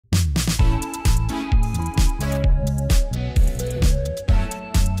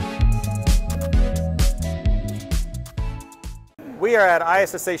we are at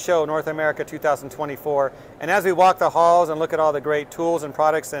ISSA Show North America 2024, and as we walk the halls and look at all the great tools and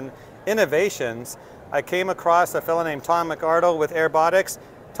products and innovations, I came across a fellow named Tom McArdle with Airbotx.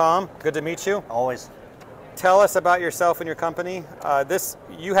 Tom, good to meet you. Always. Tell us about yourself and your company.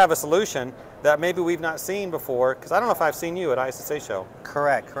 You have a solution that maybe we've not seen before, because I don't know if I've seen you at ISSA Show.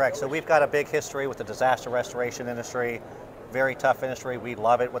 Correct. So we've got a big history with the disaster restoration industry. Very tough industry. We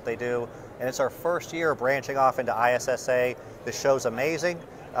love it, what they do. And it's our first year branching off into ISSA. The show's amazing.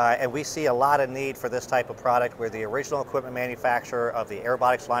 And we see a lot of need for this type of product. We're the original equipment manufacturer of the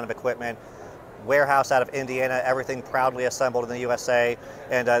Airbotx line of equipment. Warehouse out of Indiana, everything proudly assembled in the USA.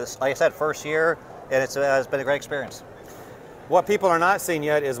 And like I said, first year, and it's been a great experience. What people are not seeing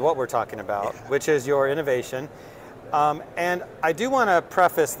yet is what we're talking about, which is your innovation. And I do want to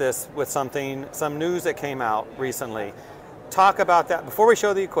preface this with some news that came out recently. Talk about that. Before we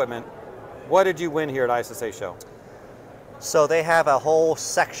show the equipment, what did you win here at ISSA Show? So they have a whole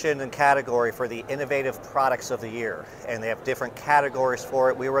section and category for the innovative products of the year, and they have different categories for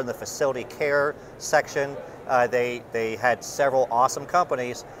it. We were in the facility care section. They had several awesome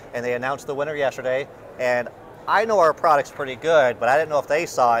companies, and they announced the winner yesterday. And I know our product's pretty good, but I didn't know if they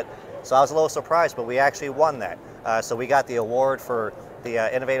saw it, so I was a little surprised, but we actually won that. So we got the award for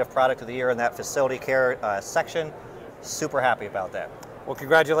the innovative product of the year in that facility care section. Super happy about that. Well,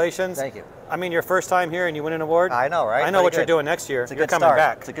 congratulations. Thank you. I mean, your first time here and you win an award. I know, right? I know what you're doing next year. You're coming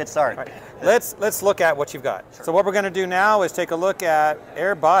back. It's a good start. Right. Let's look at what you've got. Sure. So what we're going to do now is take a look at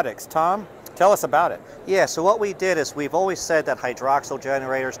Airbotx. Tom, tell us about it. Yeah, so what we did is we've always said that hydroxyl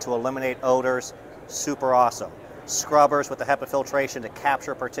generators to eliminate odors, super awesome. Scrubbers with the HEPA filtration to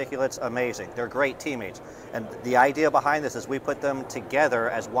capture particulates, amazing. They're great teammates. And the idea behind this is we put them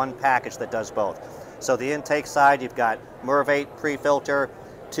together as one package that does both. So the intake side, you've got Mervate pre-filter,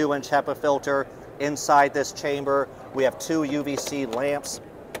 2-inch HEPA filter. Inside this chamber, we have 2 UV-C lamps.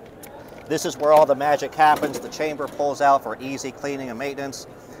 This is where all the magic happens. The chamber pulls out for easy cleaning and maintenance.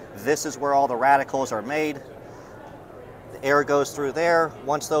 This is where all the radicals are made. The air goes through there.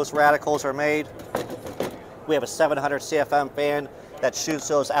 Once those radicals are made, we have a 700 CFM fan that shoots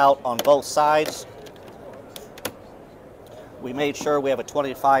those out on both sides. We made sure we have a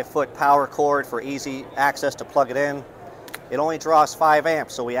 25-foot power cord for easy access to plug it in. It only draws 5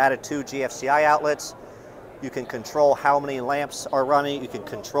 amps, so we added 2 GFCI outlets. You can control how many lamps are running. You can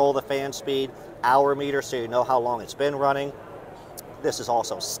control the fan speed, hour meter, so you know how long it's been running. This is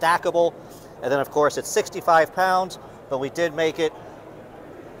also stackable. And then, of course, it's 65 pounds, but we did make it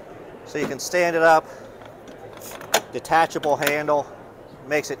so you can stand it up. Detachable handle,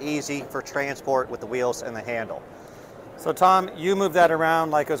 makes it easy for transport with the wheels and the handle. So Tom, you moved that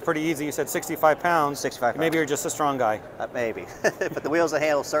around like it was pretty easy. You said 65 pounds. 65 pounds. Maybe you're just a strong guy. Maybe, but the wheels and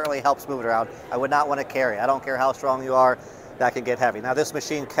handle certainly helps move it around. I would not want to carry. I don't care how strong you are, that can get heavy. Now this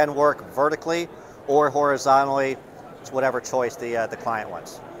machine can work vertically or horizontally. It's whatever choice the client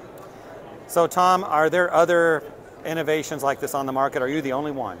wants. So Tom, are there other innovations like this on the market? Are you the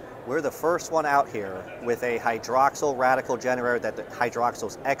only one? We're the first one out here with a hydroxyl radical generator that the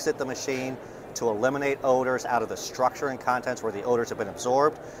hydroxyls exit the machine to eliminate odors out of the structure and contents where the odors have been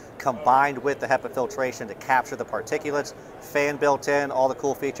absorbed, combined with the HEPA filtration to capture the particulates, fan built in, all the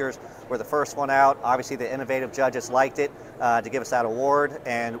cool features. We're the first one out. Obviously the innovative judges liked it to give us that award,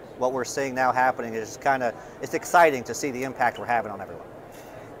 and what we're seeing now happening is it's exciting to see the impact we're having on everyone.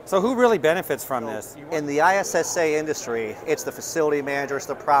 So who really benefits from this? In the ISSA industry, it's the facility managers,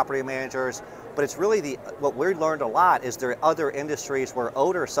 the property managers, but it's really what we learned a lot is there are other industries where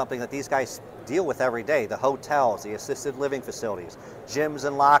odor is something that these guys deal with every day. The hotels, the assisted living facilities, gyms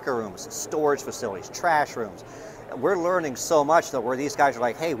and locker rooms, storage facilities, trash rooms. We're learning so much that where these guys are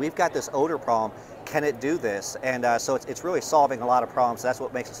like, hey, we've got this odor problem, can it do this? And so it's really solving a lot of problems. That's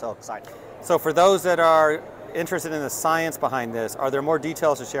what makes it so exciting. So for those that are interested in the science behind this, are there more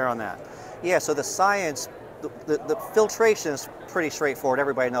details to share on that? Yeah, so the science, the filtration is pretty straightforward.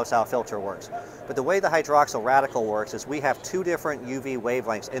 Everybody knows how a filter works. But the way the hydroxyl radical works is we have 2 different UV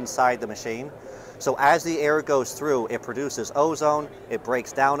wavelengths inside the machine. So as the air goes through, it produces ozone, it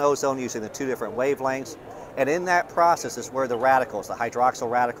breaks down ozone using the 2 different wavelengths. And in that process is where the radicals, the hydroxyl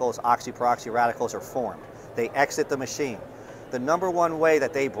radicals, oxyperoxy radicals are formed. They exit the machine. The #1 way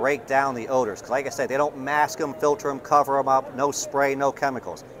that they break down the odors, because like I said, they don't mask them, filter them, cover them up, no spray, no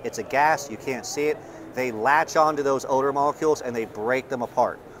chemicals. It's a gas, you can't see it. They latch onto those odor molecules and they break them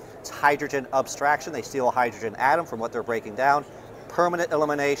apart. It's hydrogen abstraction. They steal a hydrogen atom from what they're breaking down. Permanent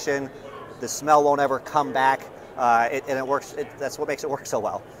elimination. The smell won't ever come back, and it works. That's what makes it work so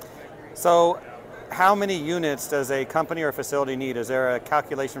well. So how many units does a company or facility need? Is there a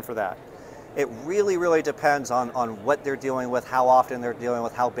calculation for that? It really, really depends on what they're dealing with, how often they're dealing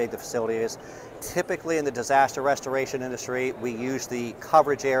with, how big the facility is. Typically in the disaster restoration industry, we use the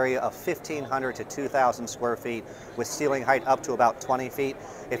coverage area of 1,500 to 2,000 square feet with ceiling height up to about 20 feet.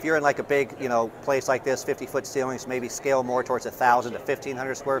 If you're in like a big, place like this, 50-foot ceilings, maybe scale more towards 1,000 to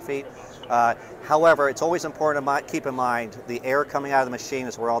 1,500 square feet. However, it's always important to keep in mind the air coming out of the machine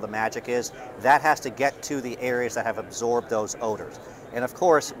is where all the magic is. That has to get to the areas that have absorbed those odors. And of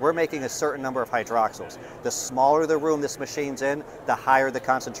course, we're making a certain number of hydroxyls. The smaller the room this machine's in, the higher the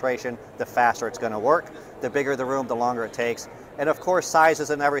concentration, the faster it's going to work. The bigger the room, the longer it takes. And of course, sizes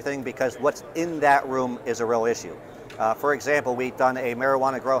and everything, because what's in that room is a real issue. For example, we've done a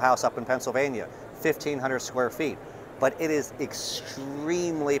marijuana grow house up in Pennsylvania, 1,500 square feet. But it is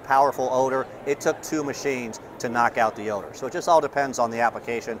extremely powerful odor. It took 2 machines to knock out the odor. So it just all depends on the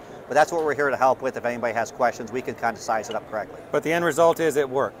application. But that's what we're here to help with. If anybody has questions, we can kind of size it up correctly. But the end result is it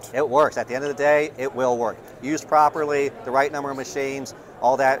worked. It works. At the end of the day, it will work. Used properly, the right number of machines,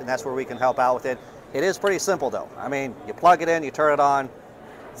 all that, and that's where we can help out with it. It is pretty simple though. I mean, you plug it in, you turn it on.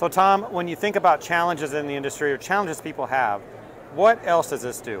 So Tom, when you think about challenges in the industry or challenges people have, what else does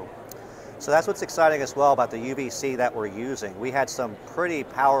this do? So that's what's exciting as well about the UV-C that we're using. We had some pretty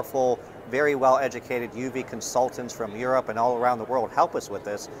powerful, very well-educated UV consultants from Europe and all around the world help us with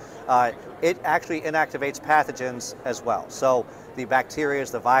this. It actually inactivates pathogens as well. So the bacteria,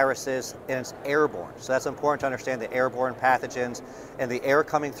 the viruses, and it's airborne. So that's important to understand the airborne pathogens and the air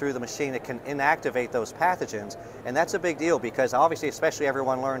coming through the machine, it can inactivate those pathogens. And that's a big deal because obviously, especially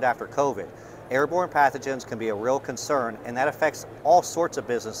everyone learned after COVID, airborne pathogens can be a real concern, and that affects all sorts of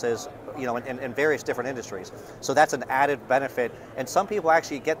businesses, in various different industries. So that's an added benefit, and some people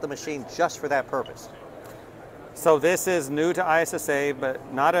actually get the machine just for that purpose. So this is new to ISSA,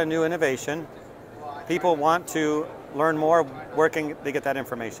 but not a new innovation. People want to learn more. Where can they get that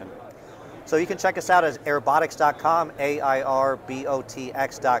information? So you can check us out at airbotx.com,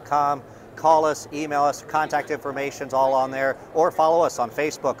 airbotx.com. Call us, email us, contact information's all on there, or follow us on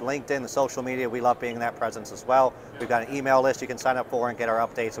Facebook, LinkedIn, the social media. We love being in that presence as well. We've got an email list you can sign up for and get our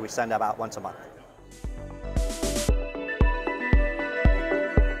updates that we send out once a month.